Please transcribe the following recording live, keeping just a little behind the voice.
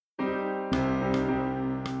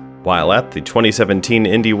While at the 2017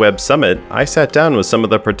 IndieWeb Summit, I sat down with some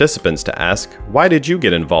of the participants to ask, why did you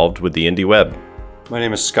get involved with the IndieWeb? My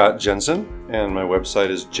name is Scott Jensen, and my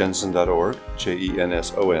website is jensen.org,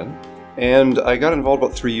 Jenson. And I got involved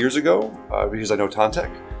about 3 years ago because I know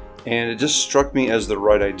Tontech, and it just struck me as the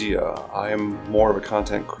right idea. I am more of a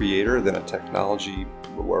content creator than a technology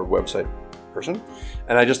or website person,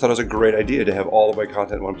 and I just thought it was a great idea to have all of my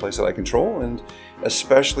content in one place that I control, and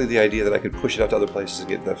especially the idea that I could push it out to other places and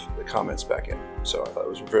get the comments back in. So I thought it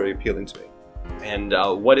was very appealing to me. And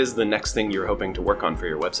what is the next thing you're hoping to work on for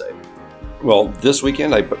your website? Well, this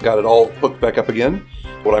weekend I got it all hooked back up again.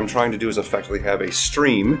 What I'm trying to do is effectively have a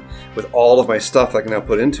stream with all of my stuff that I can now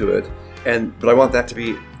put into it, but I want that to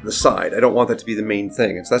be the side. I don't want that to be the main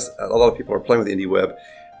thing. And so that's a lot of people are playing with the IndieWeb.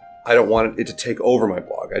 I don't want it to take over my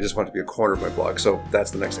blog. I just want it to be a corner of my blog. So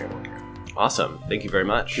that's the next thing I'm working on. Awesome. Thank you very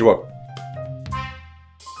much. You're welcome.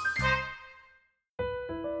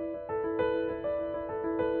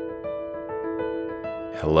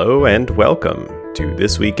 Hello and welcome to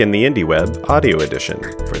This Week in the IndieWeb Audio Edition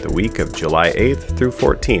for the week of July 8th through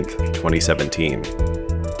 14th, 2017.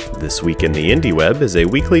 This Week in the IndieWeb is a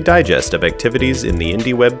weekly digest of activities in the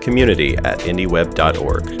IndieWeb community at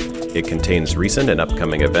indieweb.org. It contains recent and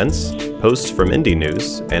upcoming events, posts from Indie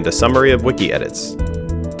News, and a summary of wiki edits.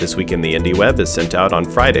 This Week in the IndieWeb is sent out on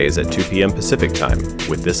Fridays at 2 p.m. Pacific Time,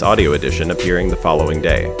 with this audio edition appearing the following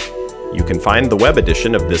day. You can find the web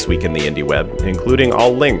edition of This Week in the IndieWeb, including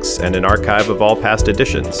all links and an archive of all past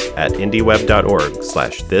editions, at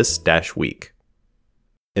indieweb.org/this-week.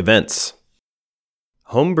 Events.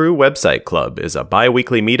 Homebrew Website Club is a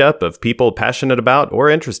bi-weekly meetup of people passionate about or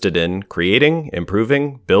interested in creating,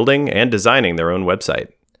 improving, building, and designing their own website.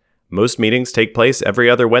 Most meetings take place every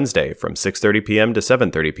other Wednesday from 6:30 p.m. to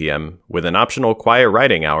 7:30 p.m., with an optional quiet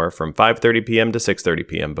writing hour from 5:30 p.m. to 6:30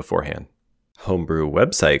 p.m. beforehand. Homebrew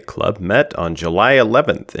Website Club met on July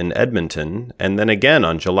 11th in Edmonton, and then again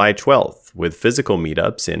on July 12th, with physical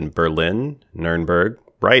meetups in Berlin, Nuremberg,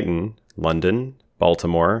 Brighton, London,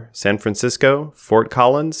 Baltimore, San Francisco, Fort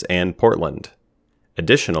Collins, and Portland.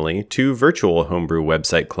 Additionally, 2 virtual Homebrew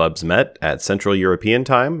Website Clubs met at Central European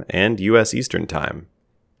Time and U.S. Eastern Time.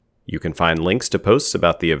 You can find links to posts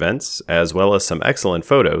about the events, as well as some excellent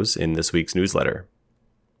photos in this week's newsletter.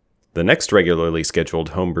 The next regularly scheduled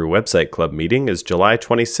Homebrew Website Club meeting is July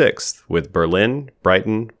 26th, with Berlin,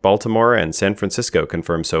 Brighton, Baltimore, and San Francisco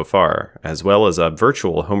confirmed so far, as well as a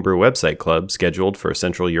virtual Homebrew Website Club scheduled for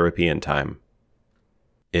Central European Time.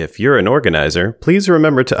 If you're an organizer, please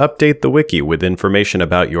remember to update the wiki with information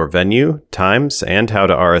about your venue, times, and how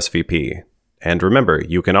to RSVP. And remember,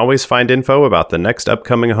 you can always find info about the next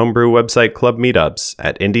upcoming Homebrew Website Club meetups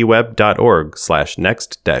at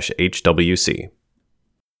indieweb.org/next-HWC.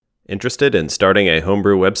 Interested in starting a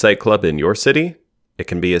Homebrew Website Club in your city? It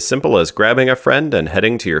can be as simple as grabbing a friend and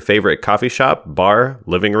heading to your favorite coffee shop, bar,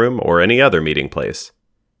 living room, or any other meeting place.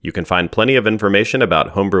 You can find plenty of information about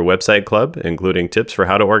Homebrew Website Club, including tips for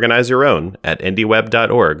how to organize your own, at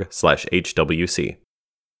indieweb.org/HWC.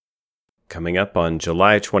 Coming up on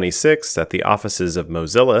July 26th at the offices of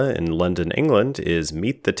Mozilla in London, England, is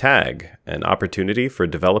Meet the Tag, an opportunity for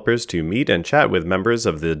developers to meet and chat with members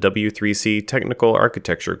of the W3C Technical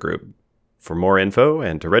Architecture Group. For more info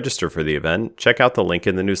and to register for the event, check out the link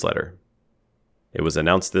in the newsletter. It was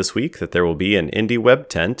announced this week that there will be an IndieWeb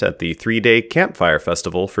tent at the 3-day Campfire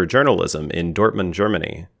Festival for Journalism in Dortmund,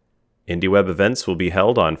 Germany. IndieWeb events will be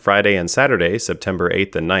held on Friday and Saturday, September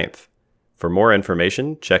 8th and 9th. For more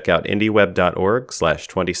information, check out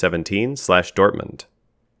indieweb.org/2017/Dortmund.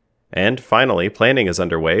 And finally, planning is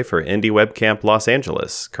underway for IndieWeb Camp Los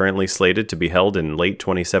Angeles, currently slated to be held in late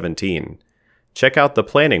 2017. Check out the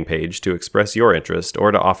planning page to express your interest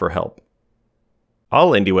or to offer help.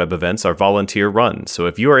 All IndieWeb events are volunteer-run, so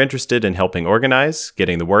if you are interested in helping organize,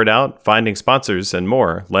 getting the word out, finding sponsors, and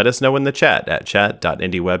more, let us know in the chat at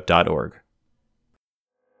chat.indieweb.org.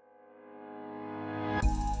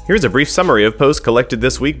 Here's a brief summary of posts collected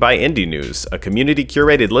this week by Indie News, a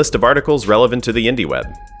community-curated list of articles relevant to the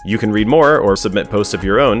IndieWeb. You can read more or submit posts of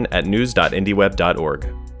your own at news.indieweb.org.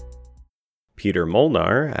 Peter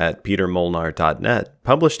Molnar at petermolnar.net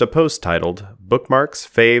published a post titled Bookmarks,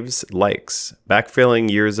 Faves, Likes,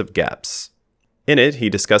 Backfilling Years of Gaps. In it, he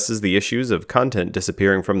discusses the issues of content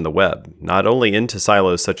disappearing from the web, not only into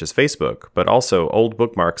silos such as Facebook, but also old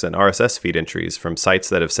bookmarks and RSS feed entries from sites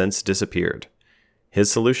that have since disappeared.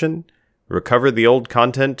 His solution? Recover the old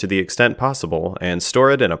content to the extent possible and store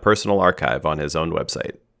it in a personal archive on his own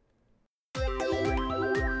website.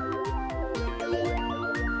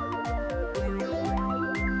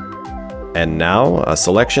 And now, a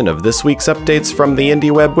selection of this week's updates from the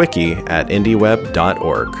IndieWeb Wiki at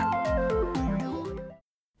indieweb.org.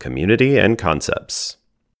 Community and concepts.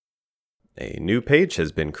 A new page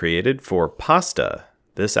has been created for PASTA.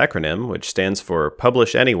 This acronym, which stands for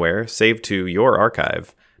Publish Anywhere, Save to Your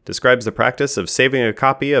Archive, describes the practice of saving a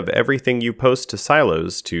copy of everything you post to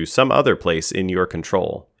silos to some other place in your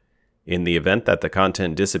control. In the event that the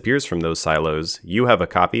content disappears from those silos, you have a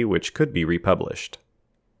copy which could be republished.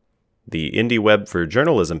 The IndieWeb for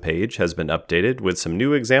Journalism page has been updated with some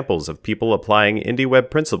new examples of people applying IndieWeb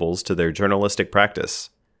principles to their journalistic practice.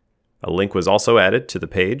 A link was also added to the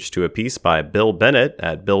page to a piece by Bill Bennett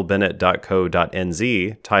at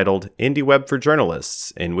billbennett.co.nz titled IndieWeb for Journalists,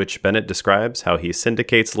 in which Bennett describes how he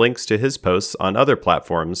syndicates links to his posts on other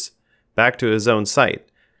platforms back to his own site,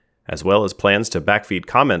 as well as plans to backfeed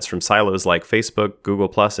comments from silos like Facebook,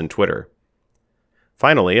 Google+, and Twitter.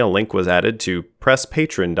 Finally, a link was added to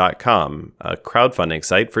presspatron.com, a crowdfunding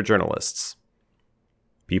site for journalists.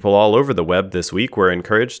 People all over the web this week were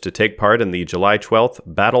encouraged to take part in the July 12th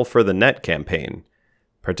Battle for the Net campaign.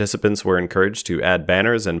 Participants were encouraged to add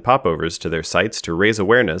banners and popovers to their sites to raise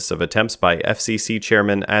awareness of attempts by FCC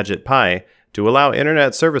Chairman Ajit Pai to allow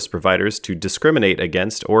internet service providers to discriminate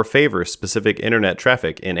against or favor specific internet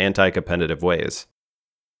traffic in anti-competitive ways.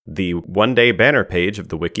 The one-day banner page of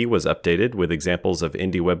the wiki was updated with examples of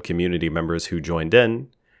IndieWeb community members who joined in,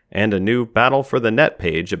 and a new Battle for the Net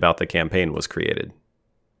page about the campaign was created.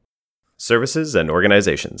 Services and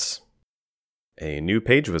organizations. A new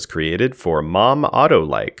page was created for Mom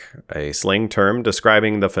Auto-Like, a slang term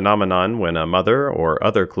describing the phenomenon when a mother or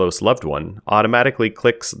other close loved one automatically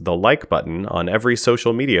clicks the like button on every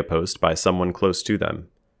social media post by someone close to them.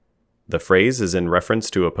 The phrase is in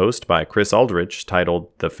reference to a post by Chris Aldrich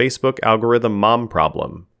titled The Facebook Algorithm Mom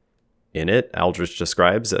Problem. In it, Aldrich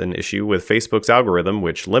describes an issue with Facebook's algorithm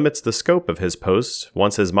which limits the scope of his posts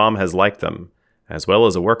once his mom has liked them, as well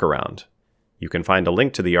as a workaround. You can find a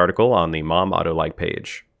link to the article on the Mom Auto-Like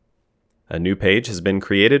page. A new page has been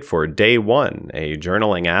created for Day One, a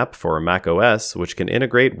journaling app for macOS which can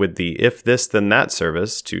integrate with the If This Then That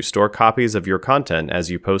service to store copies of your content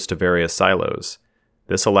as you post to various silos.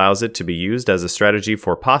 This allows it to be used as a strategy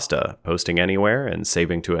for PASTA, posting anywhere and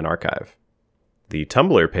saving to an archive. The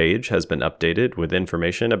Tumblr page has been updated with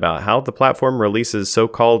information about how the platform releases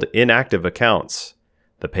so-called inactive accounts.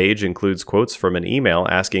 The page includes quotes from an email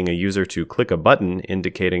asking a user to click a button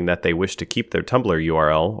indicating that they wish to keep their Tumblr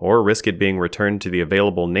URL or risk it being returned to the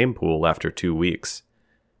available name pool after 2 weeks.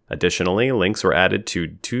 Additionally, links were added to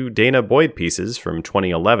 2 Dana Boyd pieces from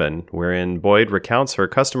 2011, wherein Boyd recounts her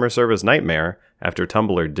customer service nightmare after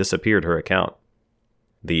Tumblr disappeared her account.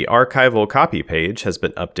 The archival copy page has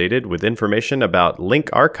been updated with information about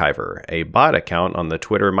Link Archiver, a bot account on the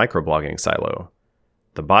Twitter microblogging silo.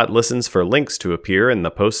 The bot listens for links to appear in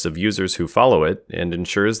the posts of users who follow it and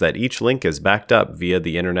ensures that each link is backed up via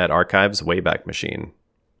the Internet Archive's Wayback Machine.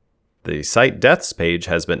 The Site Deaths page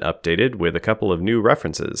has been updated with a couple of new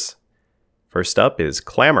references. First up is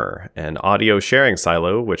Clamor, an audio sharing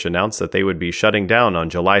silo which announced that they would be shutting down on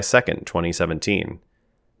July 2nd, 2017.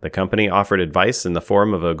 The company offered advice in the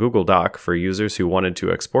form of a Google Doc for users who wanted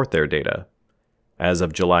to export their data. As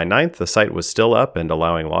of July 9th, the site was still up and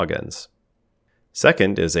allowing logins.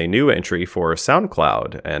 Second is a new entry for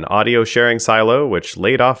SoundCloud, an audio sharing silo which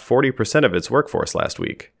laid off 40% of its workforce last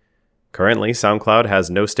week. Currently, SoundCloud has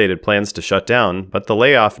no stated plans to shut down, but the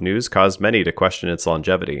layoff news caused many to question its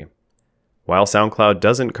longevity. While SoundCloud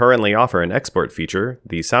doesn't currently offer an export feature,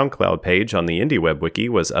 the SoundCloud page on the IndieWeb wiki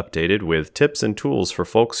was updated with tips and tools for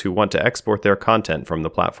folks who want to export their content from the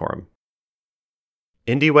platform.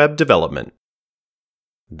 IndieWeb development.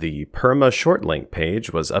 The Perma Shortlink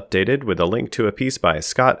page was updated with a link to a piece by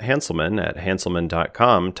Scott Hanselman at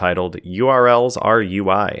hanselman.com titled URLs are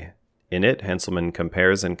UI. In it, Hanselman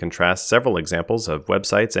compares and contrasts several examples of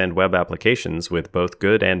websites and web applications with both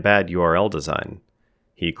good and bad URL design.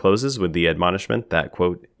 He closes with the admonishment that,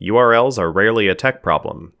 quote, URLs are rarely a tech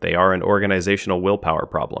problem, they are an organizational willpower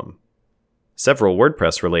problem. Several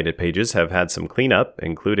WordPress-related pages have had some cleanup,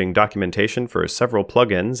 including documentation for several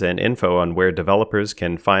plugins and info on where developers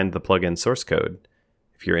can find the plugin source code.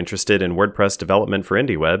 If you're interested in WordPress development for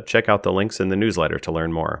IndieWeb, check out the links in the newsletter to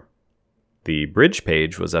learn more. The Bridge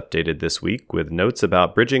page was updated this week with notes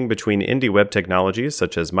about bridging between IndieWeb technologies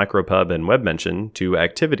such as MicroPub and WebMention to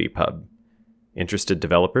ActivityPub. Interested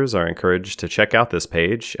developers are encouraged to check out this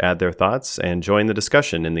page, add their thoughts, and join the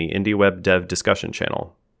discussion in the IndieWeb Dev discussion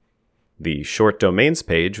channel. The Short Domains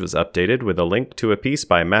page was updated with a link to a piece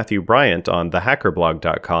by Matthew Bryant on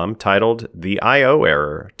thehackerblog.com titled The I.O.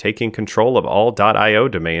 Error, Taking Control of All .io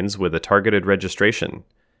Domains with a Targeted Registration.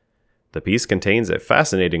 The piece contains a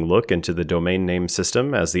fascinating look into the domain name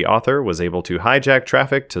system, as the author was able to hijack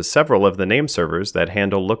traffic to several of the name servers that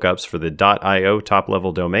handle lookups for the .io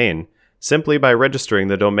top-level domain simply by registering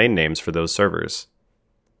the domain names for those servers.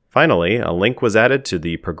 Finally, a link was added to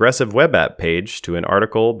the Progressive Web App page to an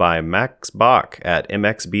article by Max Bach at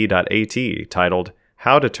mxb.at titled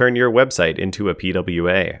How to Turn Your Website into a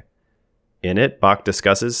PWA. In it, Bach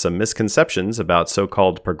discusses some misconceptions about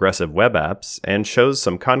so-called progressive web apps and shows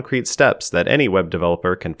some concrete steps that any web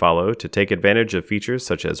developer can follow to take advantage of features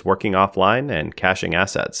such as working offline and caching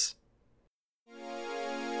assets.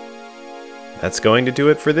 That's going to do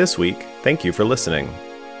it for this week. Thank you for listening.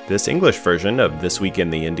 This English version of This Week in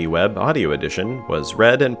the Indie Web audio edition was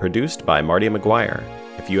read and produced by Marty McGuire.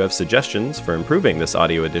 If you have suggestions for improving this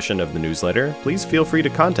audio edition of the newsletter, please feel free to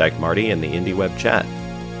contact Marty in the Indie Web chat.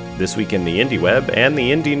 This Week in the Indie Web and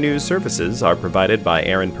the Indie News services are provided by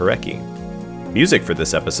Aaron Parecki. Music for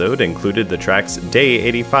this episode included the tracks Day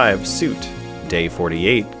 85 Suit, Day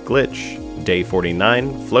 48 Glitch, Day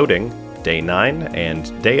 49 Floating, Day 9,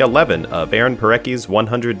 and Day 11 of Aaron Parecki's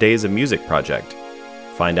 100 Days of Music project.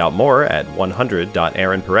 Find out more at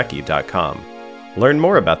 100.aaronparecki.com. Learn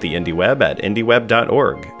more about the IndieWeb at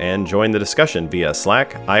indieweb.org and join the discussion via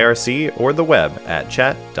Slack, IRC, or the web at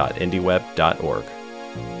chat.indieweb.org.